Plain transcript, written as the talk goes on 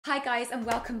Hi guys and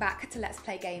welcome back to Let's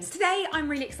Play Games. Today I'm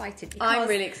really excited because I'm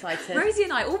really excited. Rosie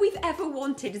and I, all we've ever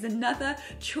wanted is another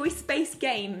choice-based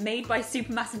game made by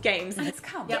Supermassive Games, and it's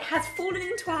come. Yep. It has fallen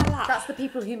into our lap. That's the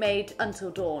people who made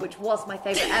Until Dawn, which was my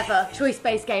favourite ever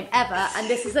choice-based game ever, and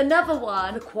this is another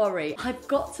one, The Quarry. I've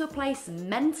got to a place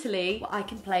mentally where I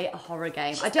can play a horror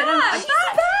game. I don't know. She's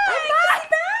back!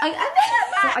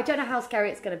 I don't know how scary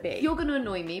it's going to be. You're going to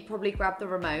annoy me, probably grab the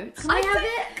remote. Can I have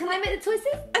it? Can I make the choices?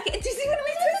 Okay, do you see what I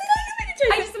mean?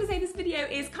 I just want to say this video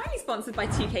is kindly sponsored by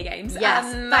 2K Games.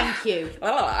 Yes, thank you.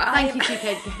 Thank you,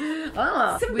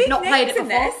 2K. We've not played it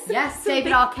before. Yes,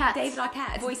 David Arquette. David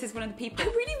Arquette voices one of the people. I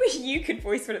really wish you could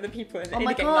voice one of the people in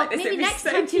a game like this. Maybe next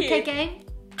time 2K Game.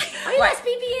 Are you let's BB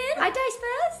in? I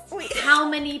dice first. Wait. How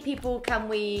many people can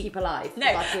we keep alive?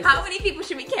 No, how many people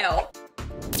should we kill?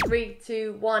 3,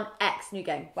 2, 1, X, new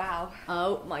game. Wow.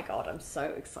 Oh my god, I'm so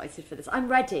excited for this. I'm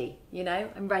ready, you know?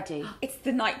 I'm ready. It's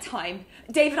the night time.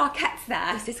 David Arquette's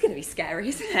there. This is going to be scary,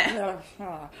 isn't it?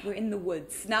 We're in the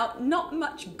woods. Now, not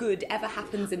much good ever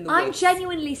happens in the woods. I'm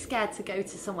genuinely scared to go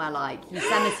to somewhere like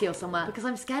Yosemite or somewhere because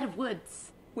I'm scared of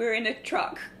woods. We're in a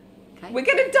truck. Okay. We're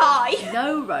going to die.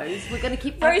 No, Rose. We're going to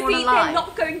keep everyone alive. They're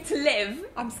not going to live.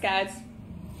 I'm scared.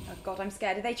 Oh god, I'm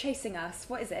scared. Are they chasing us?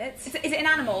 What is it? Is it an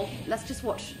animal? Let's just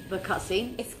watch the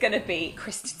cutscene. It's gonna be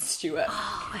Kristen Stewart.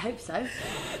 Oh, I hope so.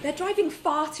 They're driving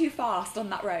far too fast on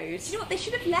that road. Do you know what? They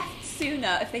should have left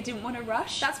sooner if they didn't want to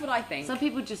rush. That's what I think. Some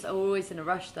people just are always in a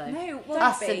rush though. No, well,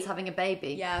 us since having a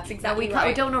baby. Yeah, that's exactly we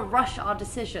right. don't want to rush our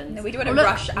decisions. No, we don't want to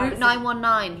rush our Route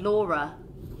 919, Laura.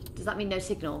 Does that mean no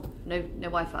signal? No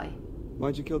Wi-Fi?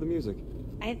 Why'd you kill the music?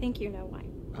 I think you know why.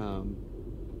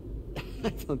 I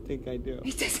don't think I do.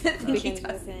 He doesn't think he Begins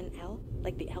does. with an L,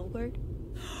 like the L word.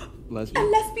 Lesbian? A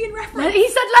lesbian reference. He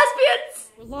said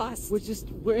lesbians! We're lost.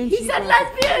 We're in He said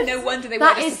lesbians! No wonder they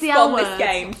That wanted is us the to spawn L this word.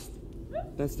 game.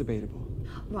 That's debatable.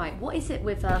 Right, what is it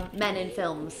with men in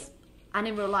films and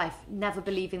in real life never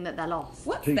believing that they're lost?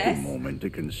 What's Take this? a moment to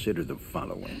consider the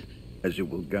following, as it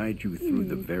will guide you through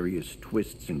the various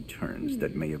twists and turns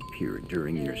that may appear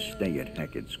during your stay at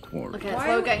Hackett's Quarry. Okay, that's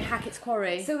why we're going Hackett's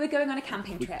Quarry. So we're going on a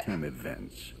camping trip. Quick time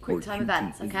events. Quick time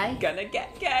events, okay? Gonna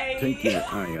get gay. Take your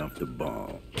eye off the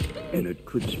ball, and it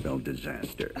could spell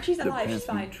disaster. Oh, she's alive, the she's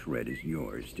path you fine. tread is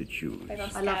yours to choose. Babe, I'm I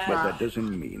love scared. But that. that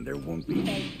doesn't mean there won't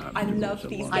be I love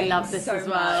these games. I love this so as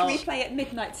well. much. Should we play at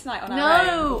midnight tonight on our own?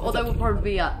 No! Although we'll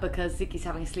probably be up because Ziggy's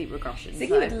having a sleep regression. Ziggy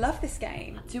so. would love this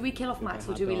game. Do we kill off Max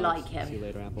or Hot do we dogs. like See you him?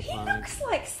 later, apple He pie. looks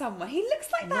like someone. He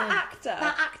looks like that actor.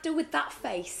 That actor with that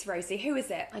face, Rosie. Who is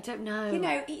it? I don't know. You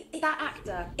know, that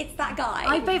actor. It's that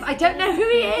guy. Babe, I don't know who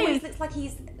he Always is. looks like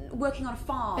he's working on a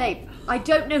farm. Babe, I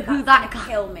don't know who That's that gonna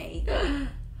guy. kill me.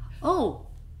 Oh,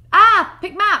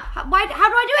 pick map. How do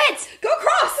I do it? Go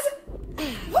across.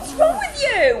 What's wrong with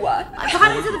you? I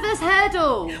got into the first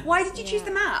hurdle. Why did you choose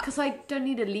the map? Because I don't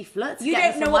need a leaflet. To You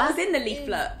get don't me know what was somewhere. in the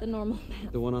leaflet. The normal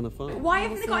map. The one on the phone. Why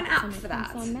haven't they got an app for It's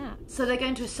that? on map. So they're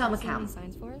going to a summer See any camp.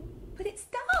 signs for it? But it's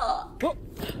dark. Oh.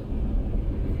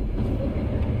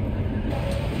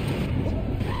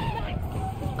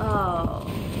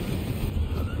 Oh.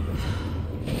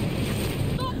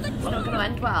 It's not going to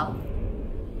end well.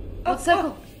 What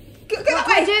circle? Go What that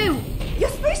do I way. do? You're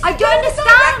supposed to I go don't in the understand.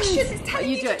 directions. It's telling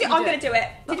You you do to it, do. you I'm do going it. to do it.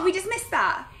 Did we just miss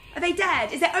that? Are they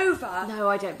dead? Is it over? No,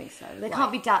 I don't think so. They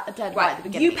can't be dead right at the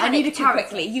beginning. You I need a panicked too character.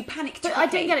 quickly. You panicked too But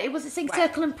quickly. I don't get it. Was it saying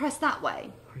circle and press that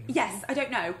way? Yes, I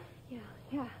don't know.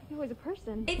 Yeah, it was a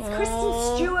person. It's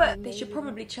Kristen Stewart. They should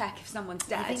probably check if someone's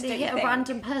dead. I think don't they you hit a think?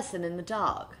 random person in the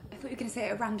dark. I thought you were going to say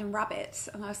a random rabbit,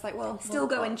 and I was like, well, still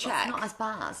go and That's check. not as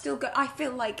bad. Still go. I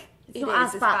feel like It's it not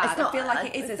is as bad. It's I not, feel like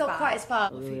it is it's as not bad. quite as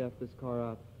bad. I really F this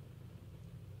car up.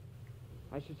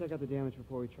 I should check out the damage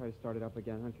before we try to start it up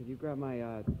again, huh? Could you grab my,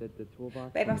 the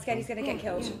toolbox? Babe, I'm scared he's going to get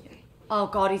killed. Oh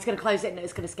god, he's going to close it and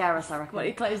it's going to scare us, I reckon. When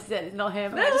he closes it, it's not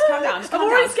him. Come on, just calm down. Just calm I'm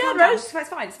down. already Just scared, calm down. Rose. It's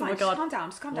fine. It's fine. my Just God. calm down.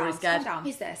 Just calm I'm down. already Just calm scared. down.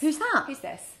 Who's this? Who's that? Who's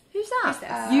this? Who's that? Who's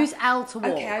this? Use L to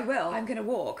walk. Okay, I will. I'm going to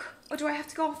walk. Or do I have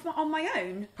to go off on my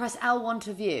own? Press L1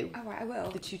 to view. Oh, right, I will.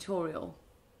 The tutorial.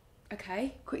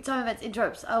 Okay. Quick time events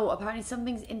interrupts. Oh, apparently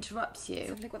something interrupts Let's you.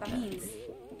 have a look what that means.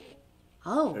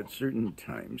 Oh. At certain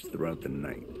times throughout the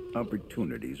night,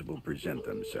 opportunities will present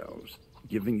themselves,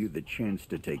 giving you the chance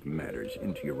to take matters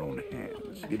into your own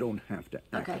hands. You don't have to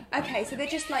act. Okay. Okay, so they're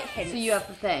just like hints. So you have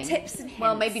the thing. Tips and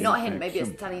Well, hints. maybe not In hint. fact, Maybe it's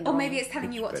some- telling you. Or the maybe wrong- it's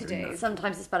telling you what to better do. not.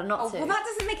 Sometimes it's better not Oh, to. well, that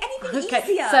doesn't make anything Okay,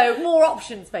 easier. so more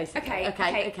options basically.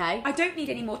 Okay. I don't need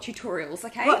any more tutorials,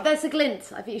 okay? Right, there's a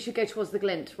glint. I think you should go towards the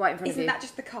glint right in front Isn't of you. that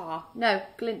just the car? No,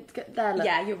 glint there. Look.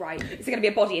 Yeah, you're right. Is there going to be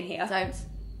a body in here? Don't.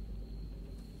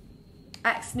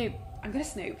 X Snoop. I'm going to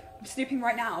snoop. I'm snooping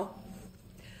right now.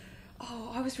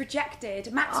 Oh, I was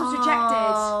rejected. Max was rejected.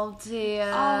 Oh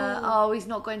dear. Oh, he's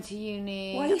not going to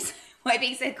uni. Why are you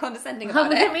being so condescending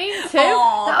about I it? didn't mean to.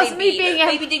 Oh, That was baby, me being a...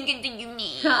 Baby didn't get to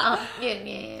uni.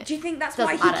 Yeah. Do you think that's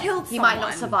Doesn't why matter. he killed someone? He might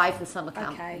not survive the summer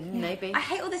camp. Okay. Maybe. I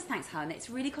hate all this thanks, hun. It's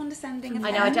really condescending. Of I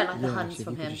know, I him. don't like the Yeah, huns actually,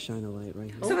 from if you could him. just shine a light right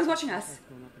here. Someone's watching us.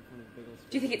 Going up in front of the big old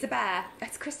Do you think it's a bear?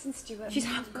 That's Kristen Stewart. She's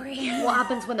hungry. What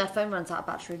happens when their phone runs out of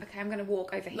battery? Okay, I'm going to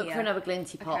walk over here. Look for another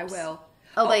glinty Okay, pops. I will.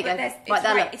 Oh, there you but go. It's Right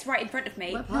there, look. It's right in front of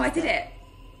me. Went No, I past did it. it.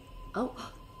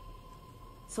 Oh.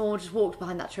 Someone just walked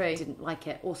behind that tree. Didn't like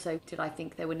it. Also, did I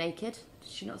think they were naked? Did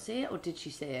she not see it, or did she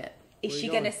see it? Is Where she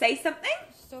you going to going? say something?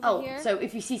 Just over Oh, here. so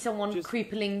if you see someone Just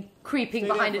creeping stay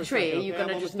behind there a for a tree, second, are you okay? going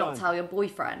I'm to just almost not done. tell your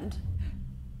boyfriend?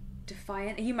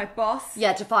 Defiant. Are you my boss?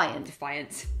 Yeah, defiant.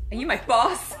 Defiant. Are you my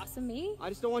boss? Boss of me? I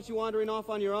just don't want you wandering off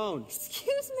on your own.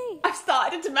 Excuse me. I've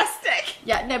started a domestic.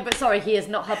 Yeah, no, but sorry, he is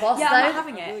not her boss, Yeah, though. I'm not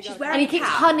having really it. She's gotta- wearing And he a keeps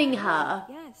cap. hunning her.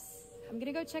 Yes. I'm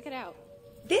gonna go check it out.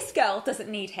 This girl doesn't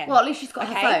need him. Well, at least she's got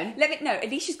her phone. At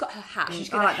least she's got her hat. She's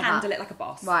I going like to the hat. handle it like a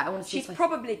boss. Right, I wanna see She's if I-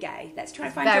 probably gay. Let's try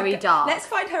and find very her. dark. Let's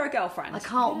find her a girlfriend. I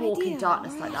can't Good walk in idea.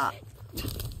 darkness like that.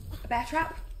 A bear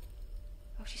trap.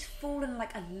 Oh, she's fallen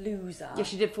like a loser. Yeah,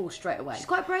 she did fall straight away. She's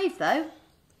quite brave, though.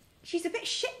 She's a bit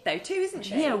shit though, too, isn't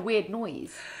You she? hear a weird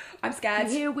noise. I'm scared.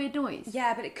 You hear a weird noise.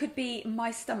 Yeah, but it could be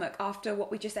my stomach after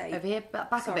what we just ate. Over here,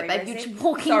 back Sorry, a bit, babe. You're Rosie. just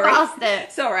walking Sorry. past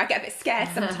it. Sorry, I get a bit scared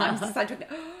sometimes.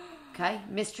 Okay,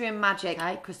 mystery and magic.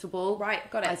 Okay, crystal ball. Right,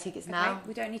 got it. Buy tickets Okay, now.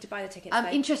 we don't need to buy the tickets.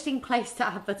 babe. Interesting place to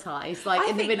advertise, like I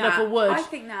in the think middle that. of a wood. I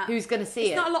think that. Who's going to see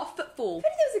It's it? not a lot of footfall. If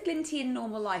only there was a glinty in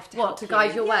normal life to What, help to you.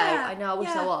 guide your way? Yeah, I know, I wish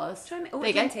yeah. there was. Try and make, oh, There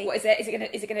you go. glinty. What is it? Is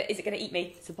it gonna eat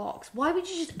me? It's a box. Why would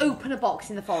you just open a box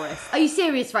in the forest? Are you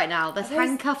serious right now? There's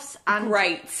handcuffs and...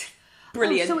 Great. Oh,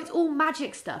 Brilliant. so it's all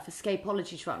magic stuff,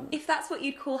 escapology trunk. If that's what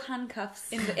you'd call handcuffs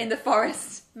in the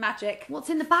forest, magic. What's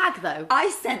in the bag, though? I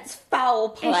sense foul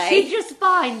play. Is she just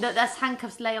fine that there's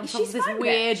handcuffs lay on top of She's this fine with it.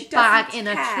 weird She bag doesn't in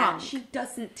a care. trunk? She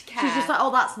doesn't care. She's just like,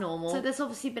 oh, that's normal. So there's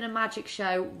obviously been a magic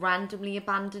show randomly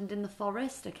abandoned in the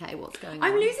forest. Okay, what's going on?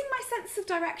 I'm losing my sense of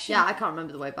direction. Yeah, I can't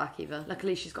remember the way back either.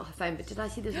 Luckily, she's got her phone. But did I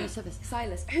see there's no service?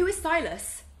 Silas. Who is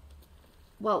Silas?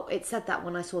 Well, it said that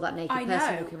when I saw that naked I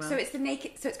person know. walking around. So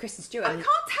it's it's Kristen Stewart. I can't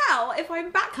tell if I'm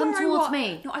back Come where I towards was.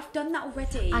 me. No, I've done that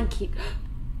already. And keep...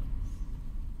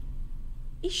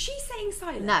 Is she saying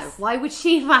Silas? No, why would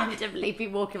she randomly be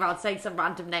walking around saying some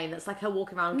random name that's like her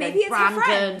walking around Maybe going, it's her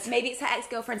Brandon. friend. Maybe it's her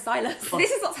ex-girlfriend Silas.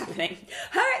 This is what's happening.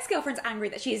 Her ex-girlfriend's angry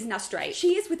that she is now straight.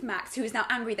 She is with Max, who is now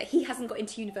angry that he hasn't got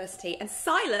into university, and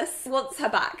Silas wants her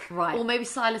back. Right. Or maybe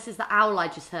Silas is the owl I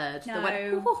just heard. No. That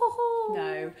went, "Ho, ho, ho, ho."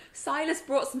 No. Silas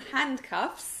brought some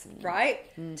handcuffs, right,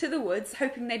 to the woods,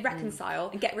 hoping they'd reconcile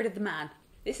and get rid of the man.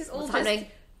 This is all What's just...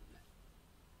 happening?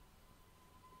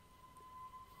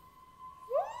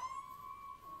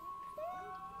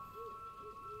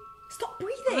 Stop I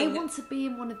breathing. want to be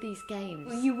in one of these games.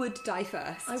 Well, you would die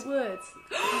first. I would.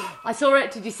 I saw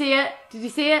it. Did you see it? Did you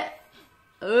see it?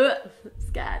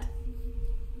 Scared.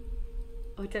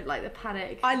 Oh, I don't like the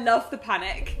panic. I love the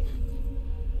panic.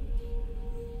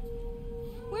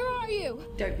 Where are you?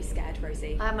 Don't be scared,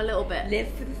 Rosie. I am a little bit. Live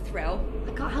for the thrill.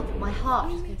 I can't help it. My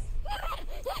heart just goes...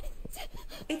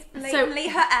 It's blatantly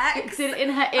her ex. It's in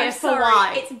her ear I'm for sorry.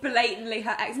 why? It's blatantly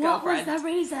her What ex-girlfriend. was the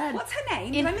reason? What's her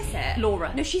name? Did I miss it?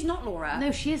 Laura. No, she's not Laura.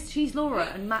 No, she is. She's Laura,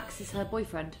 and Max is her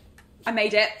boyfriend. I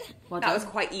made it. Well that done. was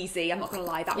quite easy. I'm not going to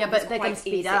lie. That Yeah, one but was they're quite gonna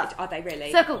speed easy. up. Are they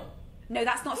really? Circle. No,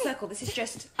 that's not circle. This is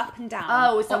just up and down.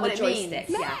 Oh, is that on what the it means?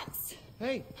 joysticks.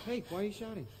 Yeah. Hey, why are you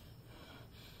shouting?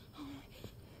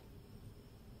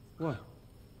 What?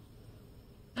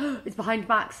 It's behind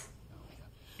Max.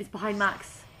 It's behind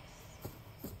Max.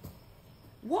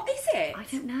 What is it? I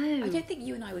don't know. I don't think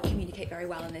you and I would communicate very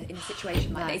well in a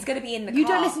situation like No. that. It's going to be in the car. You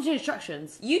don't listen to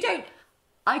instructions. You don't.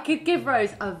 I could give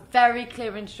Rose a very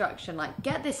clear instruction, like,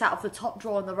 get this out of the top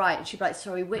drawer on the right, and she'd be like,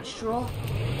 sorry, which drawer?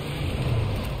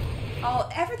 Oh,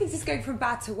 everything's just going from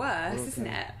bad to worse, Okay. isn't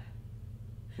it?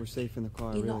 We're safe in the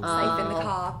car, You're really. not safe in the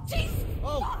car.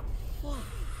 Oh!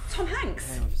 Tom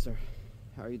Hanks. Hi, officer.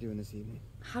 How are you doing this evening?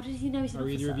 How does he know he's an Are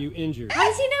officer? either of you injured? How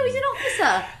does he know he's an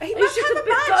officer? He He's must just have a a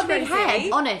big, badge, got a big Rosie.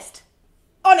 head. Honest.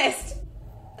 Honest.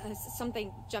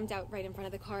 Something jumped out right in front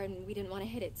of the car and we didn't want to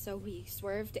hit it, so we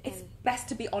swerved and... It's best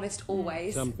to be honest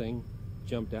always. Something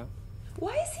jumped out.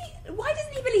 Why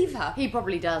doesn't he believe her? He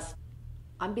probably does.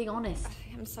 I'm being honest.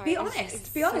 I'm sorry. Be it's- honest, it's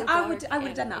be honest. so I would dark have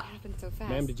and done that. It happened so fast.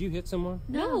 Ma'am, did you hit someone?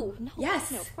 No.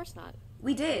 Yes. No, of course not.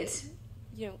 We did.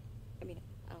 You don't... I mean,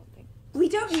 I don't think... We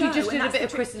don't She know. just and did a that's bit the of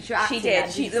truth. Kristen Stewart acting. She did.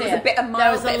 then. She, you there was see a it? bit of There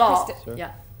mild was a bit of lot. Kristen- Sir?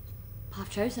 Yeah. Path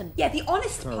chosen. Yeah, the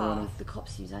honest Car path. running. The cop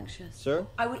seems anxious. Sir?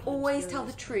 I would always tell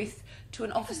the truth to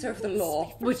an officer of the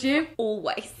law. Would you?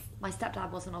 Always. My stepdad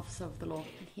was an officer of the law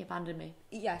and he abandoned me.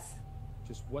 Yes.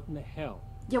 Just what in the hell?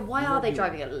 Yeah, why are they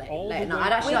driving it All late at the night? way-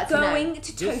 I'd actually We're like to know. going to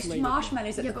This toast lady-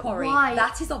 marshmallows at Yeah, the but quarry. why?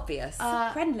 That is obvious.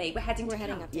 Friendly. We're heading We're to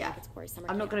heading camp. up to Yeah. Hackett's Quarry summer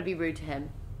I'm not camp. going to be rude to him.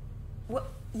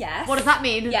 Yes. What does that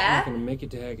mean? I'm Yeah. not gonna make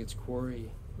it to Hackett's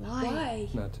Quarry. Why? Why?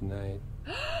 Not tonight.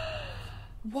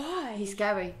 Why? He's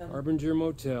scary. Harbinger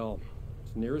Motel.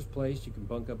 It's the nearest place. You can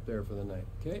bunk up there for the night,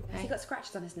 okay? Has he got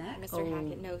scratches on his neck? Mr.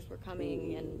 Hackett knows we're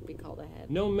coming and we called ahead.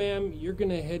 No, ma'am. You're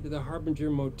gonna head to the Harbinger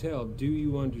Motel. Do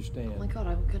you understand? Oh my god,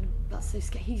 I'm gonna. That's so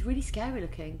scary. He's really scary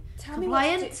looking. Tell me what to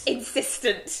Compliant? do.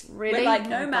 Insistent. Really? We're like, Oh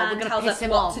no my God, man we're gonna tells piss us him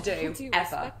what off. to do, Do you ever.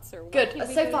 respect, sir? Why Good. can't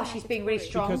we So go far, to she's Hackett's being really Quarry?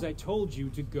 strong. Because I told you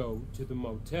to go to the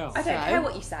motel. I don't So? care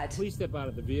what you said. Please step out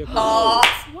of the vehicle. Oh,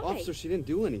 Why? Officer, she didn't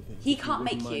do anything. he can't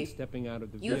Wouldn't make mind you. stepping out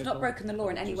of the You have not vehicle? broken the law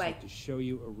in I would any just way. like to show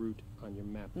you a route on your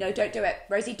map. No, don't do it.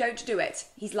 Rosie, don't do it.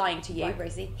 He's lying to you,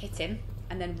 Rosie. Hit him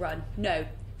and then run. No.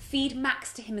 Feed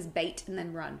Max to him as bait and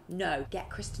then run. No. Get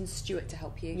Kristen Stewart to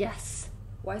help you. Yes.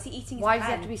 Why is he eating his Why pen? does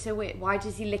it have to be so weird? Why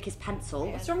does he lick his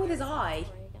pencil? What's wrong with his eye?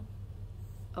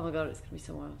 Oh my god, it's gonna be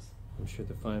somewhere else. I'm sure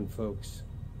the fine folks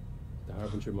at the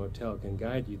Harbinger Motel can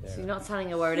guide you there. So you're not telling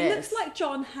her where it He is. looks like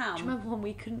John Do you Hamm. remember when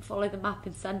we couldn't follow the map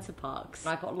in Centre Parks?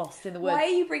 And I got lost in the woods. Why are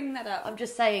you bringing that up? I'm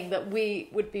just saying that we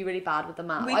would be really bad with the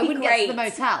map. We'd I be wouldn't great. get to the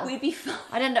motel. We'd be fine.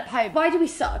 I'd end up home. Why do we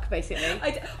suck, basically?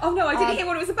 Oh no, I didn't hear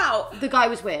what it was about. The guy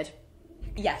was weird.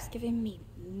 Yes. Giving me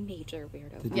major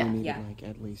weirdo. The Yeah. dude needed Yeah. like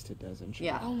at least a dozen shots.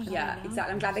 Yeah. Oh my god. Yeah, no.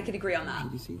 exactly. I'm glad they could agree on that.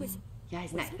 Did you see that? Yeah,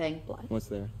 his neck thing. Blood. What's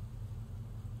there?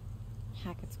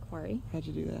 Hackett's Quarry. How'd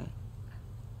you do that?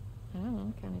 I don't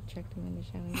know. Kind of tricked him into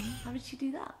showing me. How did she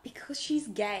do that? Because she's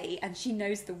gay and she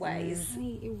knows the ways.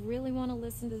 Honey, you really want to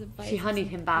listen to the advice? She of honeyed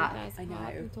some him back. creep-ass I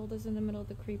cop know. Who told us in the middle of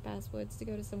the creep ass woods to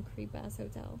go to some creep ass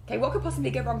hotel? Okay, what could possibly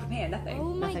go wrong from here? Nothing.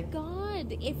 Oh my Nothing.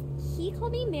 god! If he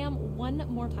called me ma'am one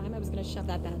more time, I was gonna shove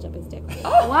that badge up his dick.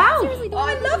 Oh, Wow. Seriously, Oh,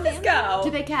 I don't love this girl. Do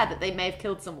they care that they may have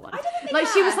killed someone? I don't think they Like,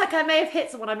 she was care. like, I may have hit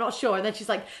someone, I'm not sure. And then she's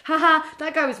like, haha,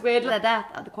 that guy was weird. They're there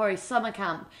at the Quarry summer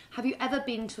camp. Have you ever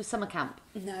been to a summer camp?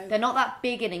 No. They're not that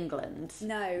big in England.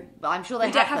 No. But I'm sure they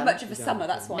We don't have them. much of a summer,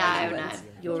 that's why. No, in no. England.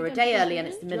 You're a day early and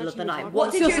it's the middle of the night. What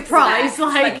What's did your you surprise?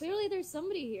 expect? Like, Clearly, there's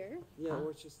somebody here. Yeah,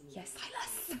 or it's just. Yes,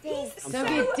 Silas. He's Don't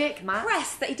be a dick, Matt.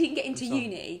 pressed that he didn't get into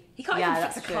uni. He can't Yeah, even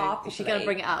fix that's a car. true. Is she properly. gonna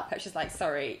bring it up? But she's like,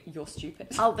 sorry, you're stupid.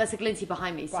 oh, there's a glinty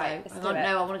behind me, so Right, let's I do don't it.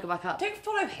 know, I want to go back up. Don't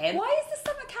follow him. Why is the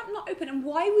summer camp not open and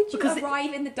why would you Because it-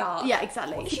 arrive in the dark? Yeah,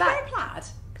 exactly. Is It's she about- wearing plaid?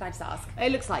 Can I just ask?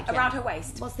 It looks like, yeah. Around her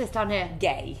waist. What's this down here?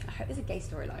 Gay. I hope there's a gay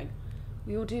storyline.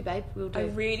 We all do, babe. We all do. I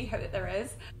really hope that there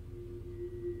is.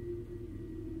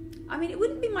 I mean, it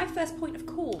wouldn't be my first point of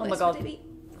call. Oh my this, God. would it be?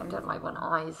 I don't like when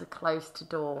eyes are close to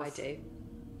doors. I do.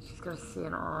 She's going to see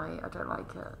an eye. I don't like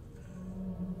it.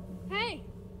 Hey.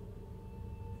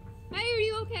 Hey, are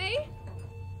you okay?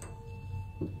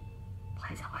 Why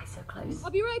is her eye so close?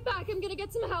 I'll be right back. I'm gonna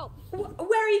get some help. Where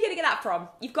are you going to get that from?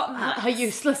 You've got Max. Her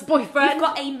useless boyfriend. You've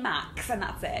got a Max, and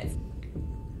that's it.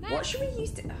 Max, What should we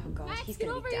use to... Oh, God, Max, he's get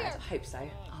going to be over dead. here. I hope so.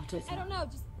 Oh, don't say I don't that. know.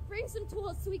 Just bring some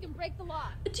tools so we can break the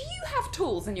lock. Do you have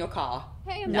tools in your car?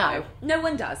 Hey, I'm No. No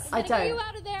one does. I gonna get you don't.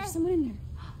 out of there. There's someone in there.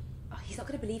 Oh, he's not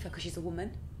going to believe her because she's a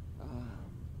woman. Uh,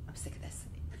 I'm sick of this.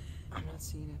 I'm not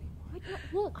seeing anyone.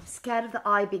 Look. I'm scared of the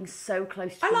eye being so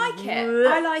close to I like it.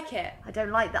 I like it. I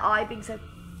don't like the eye being so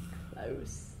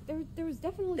close. There was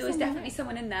definitely There was someone definitely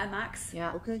someone in there, Max.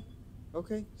 Yeah. Okay.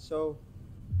 Okay, so.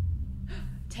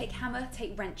 Take hammer,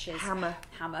 take wrenches. Hammer.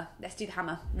 Hammer. Let's do the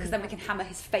hammer. Because then we can hammer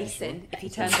his face in if he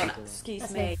turns on. Excuse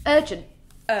me. Urgent.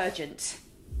 Urgent.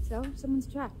 So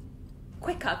someone's trapped.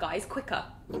 Quicker, guys, quicker.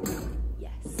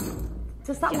 Yes.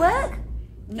 Does that work?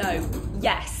 No.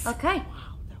 Yes. Okay.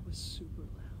 Wow, that was super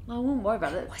loud. I won't worry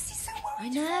about it. What's he so I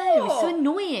worried know. It's for? so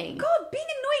annoying. God, being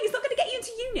annoying is not going to get you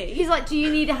into uni. He's like, do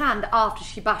you need a hand after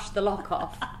she bashed the lock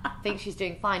off? I think she's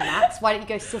doing fine, Max. Why don't you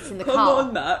go sit in the Come car?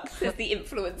 on, Max. Says the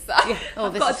influencer. Oh,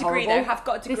 I've this got is a degree horrible. though. I've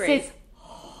got a degree. This is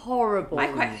horrible. I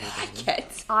quite like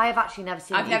it. I have actually never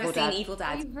seen I've never Evil seen Dead. Evil Are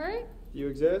Dead. you hurt? Do you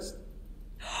exist?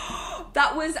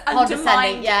 That was Condescending,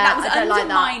 undermining. yeah, that was I don't like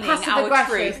that. undermining Passive our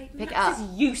aggressive. truth. Pick it Max up.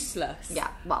 is useless. Yeah,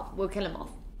 well, we'll kill him off.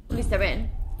 At least they're in.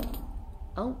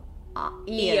 Oh,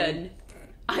 Ian.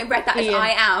 I read that as Ian. I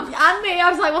am. And me, I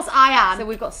was like, what's I am? So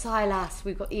we've got Silas,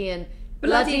 we've got Ian.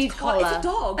 Bloodied collar. It's a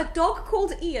dog. A dog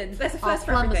called Ian. There's a Our first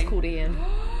for plumber's everything. called Ian.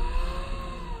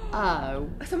 Oh.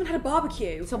 Someone had a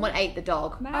barbecue. Someone ate the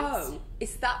dog. Max? Oh,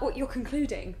 is that what you're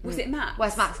concluding? Was it Max?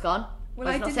 Where's Max gone? Well, Well,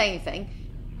 I he's not didn't- saying anything.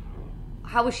 I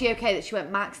How was she okay that she went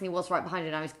Max and he was right behind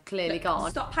her? Now he's clearly gone.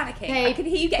 Stop panicking. Babe, I can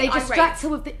hear you getting they irate. distract her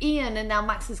with the Ian, and now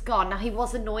Max is gone. Now he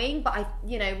was annoying, but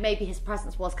maybe his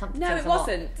presence was comforting. No, it somewhat.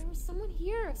 wasn't. There was someone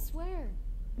here, I swear.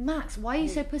 Max, why are you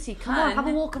so pussy? Come Hun, on, have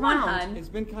a walk come on, around. hun. It's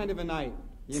been kind of a night.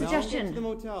 You know? Suggestion. Get to the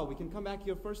motel. We can come back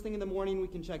here first thing in the morning. We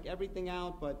can check everything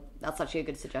out, but That's actually a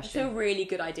good It's a suggestion. really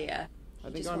good idea. I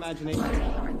think Just our wants to imagination...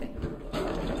 have everything.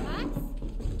 Max?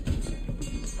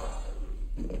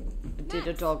 Did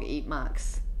a dog eat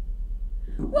Max?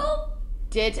 Well,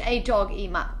 Did a dog eat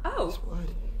Max? oh. What?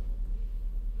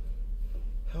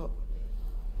 Help.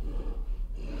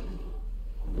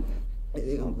 I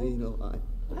don't mean a lie.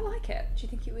 I like it. Do you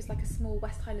think it was like a small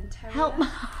West Highland Terrier? Help! Are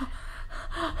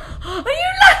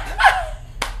you laughing?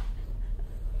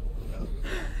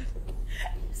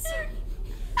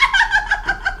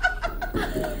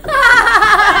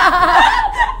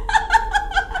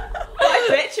 What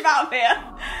a bitch about here.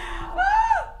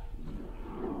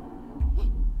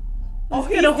 Oh,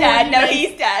 he's gonna haunt dead. you, No, babe.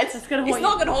 he's dead. It's gonna It's haunt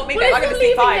not you. going to haunt me, Well, babe. if I'm going you're to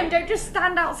sleep leaving fine. him, don't just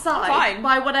stand outside Fine.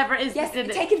 by whatever it is. Yes, that did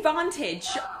it. take advantage.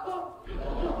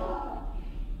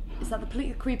 Is that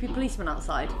the creepy policeman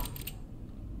outside?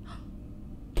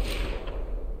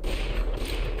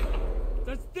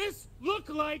 Does this look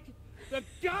like the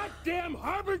goddamn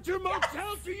Harbinger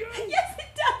Motel to you? Yes, it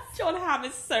does. John Hamm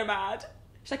is so mad.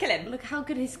 Should I kill him? Look how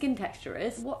good his skin texture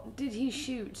is. What did he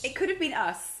shoot? It could have been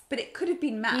us, but it could have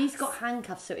been Max. He's got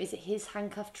handcuffs, so is it his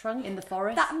handcuff trunk in the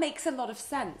forest? That makes a lot of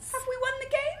sense. Have we won the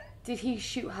game? Did he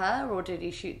shoot her, or did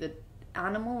he shoot the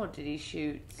animal, or did he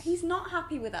shoot... He's not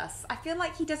happy with us. I feel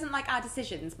like he doesn't like our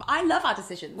decisions, but I love our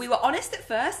decisions. We were honest at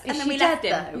first, and Is then she we dead, left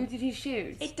him. though? Who did he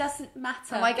shoot? It doesn't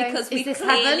matter Am I going- because is we this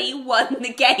clearly heaven? won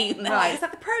the game. Right. Is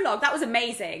that the prologue? That was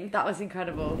amazing. That was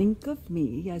incredible. Think of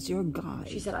me as your guide.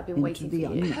 She said, I've been into waiting the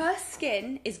for you. unknown. Her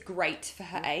skin is great for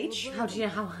her age. How do you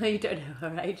know how you don't know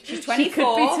her age? She's She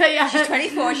 24. could be yeah. She's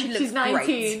 24. She looks She's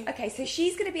 19. great. Okay, so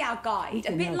she's going to be our guide.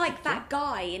 A bit help like you, that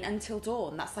guy in Until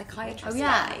Dawn, that psychiatrist Oh,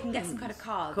 yeah. guy. You can get some kind of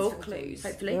cards Cool. for clues.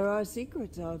 Hopefully. There are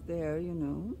secrets out there, you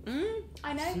know.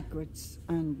 I know. Secrets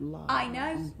and lies. I know.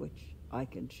 On which I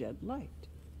can shed light.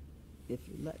 If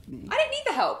you let me. I don't need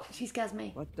the help. She scares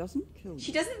me. What doesn't kill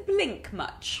She you? doesn't blink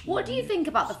much. What do you think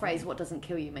about the phrase, what doesn't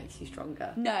kill you makes you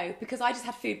stronger? No, because I just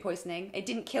had food poisoning. It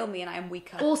didn't kill me and I am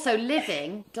weaker. Also,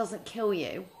 living doesn't kill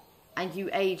you, and you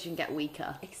age and get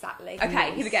weaker. Exactly.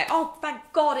 Okay, here we go. Oh, thank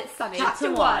God it's sunny. Chapter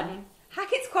Chapter 1.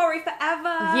 Hackett's Quarry forever.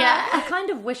 Yeah, I kind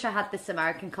of wish I had this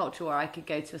American culture where I could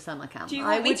go to a summer camp. Do you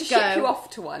I want me would to go ship you off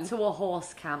to one? to a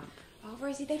horse camp. Oh,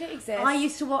 Rosie, they don't exist. I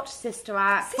used to watch Sister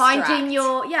Act. Sister Finding Act?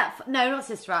 your no, not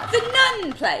Sister Act. The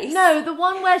nun place. No, the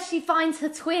one where she finds her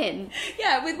twin.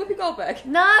 Yeah, with Whoopi Goldberg.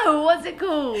 No, what's it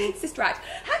called? Sister Act.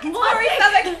 Hackett's What? Quarry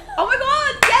Southwark. Oh my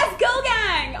God, yes, Girl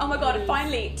Gang. Oh my God,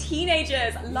 finally,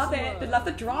 teenagers love it. They love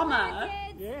the drama.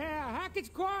 Yeah, Hackett's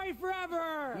Quarry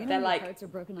forever! You know They're the like, cards are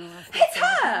broken on the last it's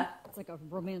episode. her. It's like a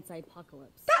romance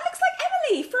apocalypse. That looks like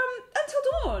Emily from Until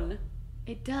Dawn.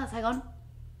 It does. Hang on.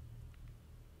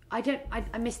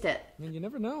 I missed it. I mean, you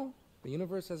never know. The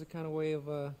universe has a kind of way of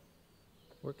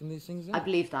working these things out. I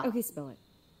believe that. Okay, spell it.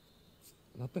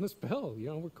 Nothing to spell. You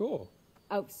know, we're cool.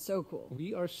 Oh, so cool.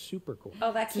 We are super cool.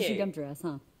 Oh, that's So she cute. dumb dress,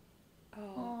 huh?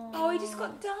 Oh, he just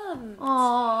got dumb.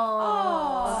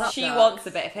 Oh, She wants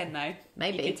a bit of him though.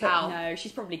 Maybe, You can but tell. no. No,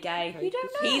 she's probably gay. You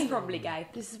don't know. He's probably gay.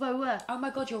 This is where we were. Oh my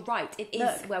God, you're right. It is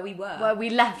Look, where we were. Where we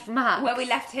left Matt. Where we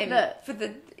left him Look. for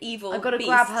the evil. I've got to beast.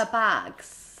 grab her bags.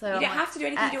 So You I'm don't like, have to do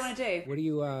anything you don't X. want to do.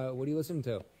 What do you listen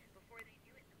to?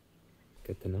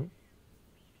 Good to know.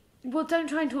 Well, don't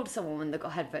try and talk to someone when they've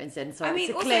got headphones in. So I mean,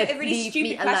 it's a also clear a really leave me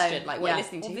stupid question. alone. Like, what Yeah. are you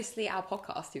listening to? Obviously, our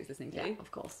podcast he was listening to. Yeah, of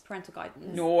course. Parental guidance.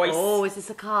 Nice. Oh, is this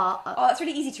a car? Oh, that's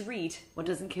really easy to read. What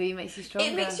doesn't kill you makes you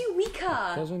stronger. It makes you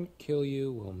weaker. Doesn't kill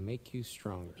you, will make you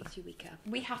stronger. Makes you weaker.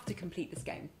 We have to complete this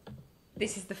game.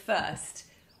 This is the first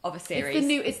of a It's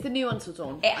series. the new Until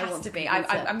Dawn. It I has want to be. complete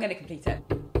it. I'm going to complete it.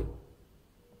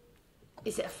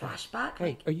 Is it a flashback?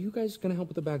 Hey, are you guys gonna help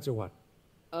with the bags or what?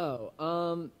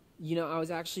 Oh, you know, I was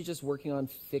actually just working on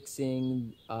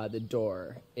fixing the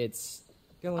door. It's...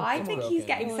 Dylan, I come think on. he's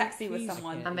getting Dylan, sexy with please.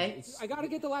 someone. And me? I gotta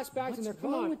get the last bags in there.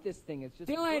 Come wrong on. with this thing? It's just...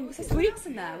 Dylan, Was there someone else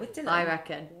in there with Dylan? I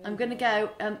reckon. I'm going to go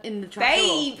in the trap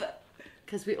Babe!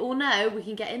 Because we all know we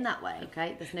can get in that way,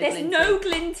 okay? There's no There's glinting. no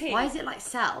glinting. Why is it like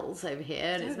cells over here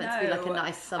and it's meant to be like a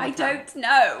nice summer I camp? don't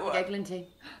know. Go glinting.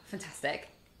 Fantastic.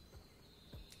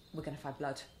 We're going to find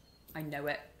blood. I know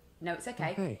it. No, it's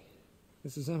okay. Hey,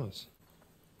 this is Emma's.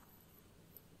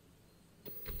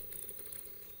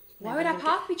 Why would our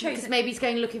path be Because chosen? maybe he's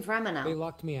going looking for Emma They now.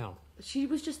 locked me out. She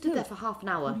was just stood there for half an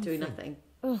hour doing nothing.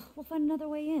 Ugh, we'll find another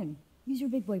way in. Use your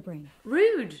big boy brain.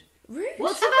 Rude. Rude.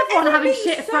 What's with everyone having Everybody's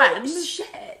shit so friends?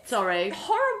 Shit. Sorry.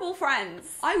 Horrible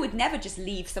friends. I would never just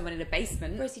leave someone in a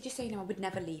basement. Rosie, just so you know, I would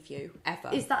never leave you, ever.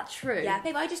 Is that true? Yeah,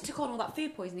 babe, I just took on all that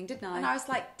food poisoning, didn't I? And I was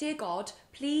like, dear God,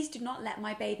 please do not let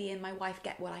my baby and my wife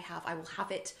get what I have. I will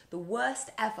have it the worst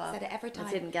ever. I said it every time.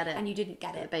 I didn't get it. And you didn't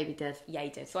get The it. baby did. Yeah,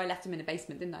 you did. So I left him in a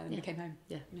basement, didn't I? And then we came home.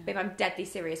 Yeah. Babe, I'm deadly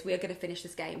serious. We are going to finish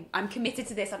this game. I'm committed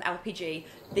to this on LPG.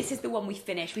 This is the one we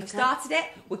finish. We've started it.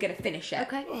 We're going to finish it.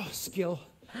 Okay. Oh, skill.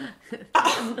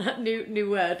 new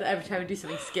word every time we do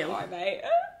something. Skill. Alright, mate.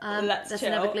 There's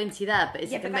chill. another glinty there, but is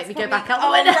Yeah, it going but to make me that's go back out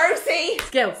probably- the window? Rosie!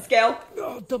 Skill. Skill.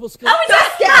 Oh, double skill. Oh, it's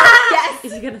a skill! Yes!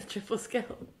 Is he going to triple skill?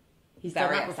 He's Very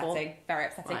done that before. upsetting. Very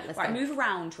upsetting. Right, let's Right, go. move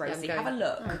around, Rosie. Yeah, I'm Have a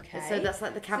going. look. Okay. So that's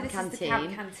like the camp this canteen. is the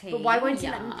camp canteen. But why won't you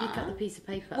let me Yeah. pick up the piece of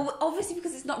paper? Well, obviously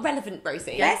because it's not relevant,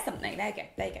 Rosie. Yeah. There's something. There you go.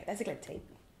 There you go. There's a glinty.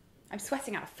 I'm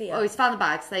sweating out of fear. Oh, he's found the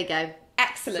bags. There you go.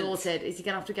 Excellent. Sorted. Is he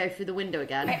going to have to go through the window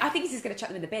again? I think he's just going to chuck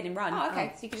them in the bin and run. Oh,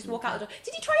 okay. So you can just walk out the door.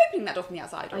 Did you try opening that door from the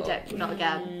outside? I don't. Not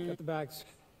again. Got the bags.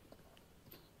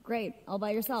 Great. All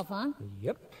by yourself, huh?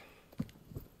 Yep.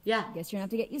 Yeah. Guess you're gonna have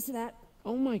to get used to that.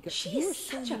 Oh my god. She's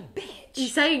such a bitch.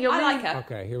 He's saying you're I really... like her.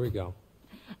 Okay, here we go.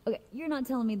 Okay, you're not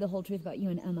telling me the whole truth about you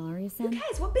and Emma, are you, Who Sam?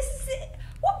 cares? What business is it?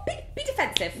 What? Be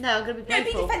defensive. No, I'm going to be No, be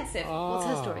playful. defensive. What's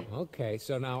her story? Okay,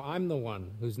 so now I'm the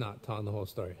one who's not telling the whole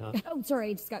story, huh? Oh, sorry,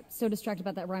 I just got so distracted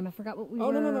about that rhyme. I forgot what we Oh,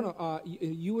 were... no.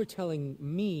 You were telling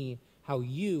me how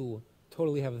you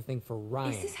totally have a thing for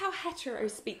Ryan. Is this how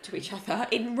heteros speak to each other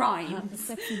in rhymes?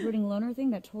 Sexy brooding loner thing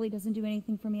that totally doesn't do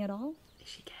anything for me at all? Is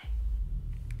she gay?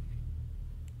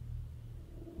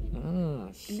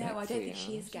 No, I don't think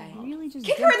she is gay. Really just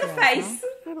Kick her in the jumped at us, face.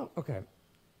 huh? I don't. Okay.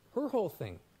 Her whole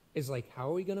thing is like, how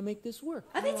are we gonna make this work?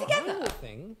 Are they My together? whole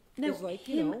thing No, is like,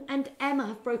 him and Emma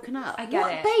have broken up. I get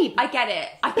What, it. babe? I get it.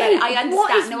 I get it. I Babe,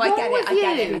 what is understand. No, I get wrong it. I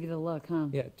get with it. Give you the look, huh?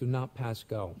 yeah. Do not pass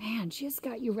go. Man, she has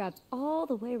got you wrapped all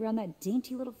the way around that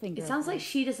dainty little finger. It sounds like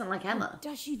she doesn't like Emma.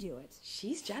 Does she do it?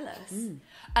 She's jealous.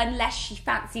 Unless she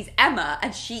fancies Emma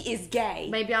and she is gay.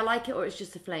 Maybe I like it or it's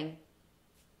just a fling.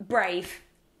 Brave.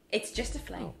 It's just a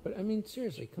fling. Oh, but I mean,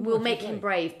 seriously, come We'll on. make she's him right.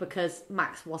 brave because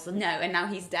Max wasn't. No, and now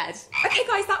he's dead. Okay,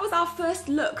 guys, that was our first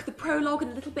look, the prologue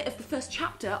and a little bit of the first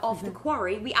chapter of The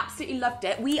Quarry. We absolutely loved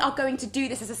it. We are going to do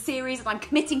this as a series, and I'm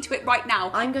committing to it right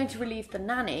now. I'm going to relieve the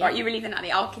nanny. Right, you relieve the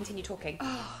nanny. I'll continue talking.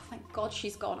 Oh, thank God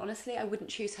she's gone. Honestly, I wouldn't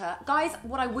choose her. Guys,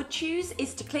 what I would choose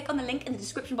is to click on the link in the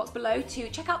description box below to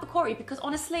check out The Quarry, because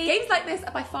honestly, games like this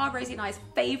are by far Rosie and I's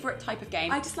favourite type of game.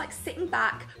 I just like sitting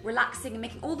back, relaxing, and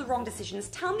making all the wrong decisions.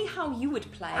 Tell me how you would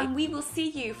play, and we will see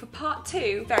you for part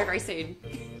 2 very, very soon.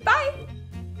 Bye!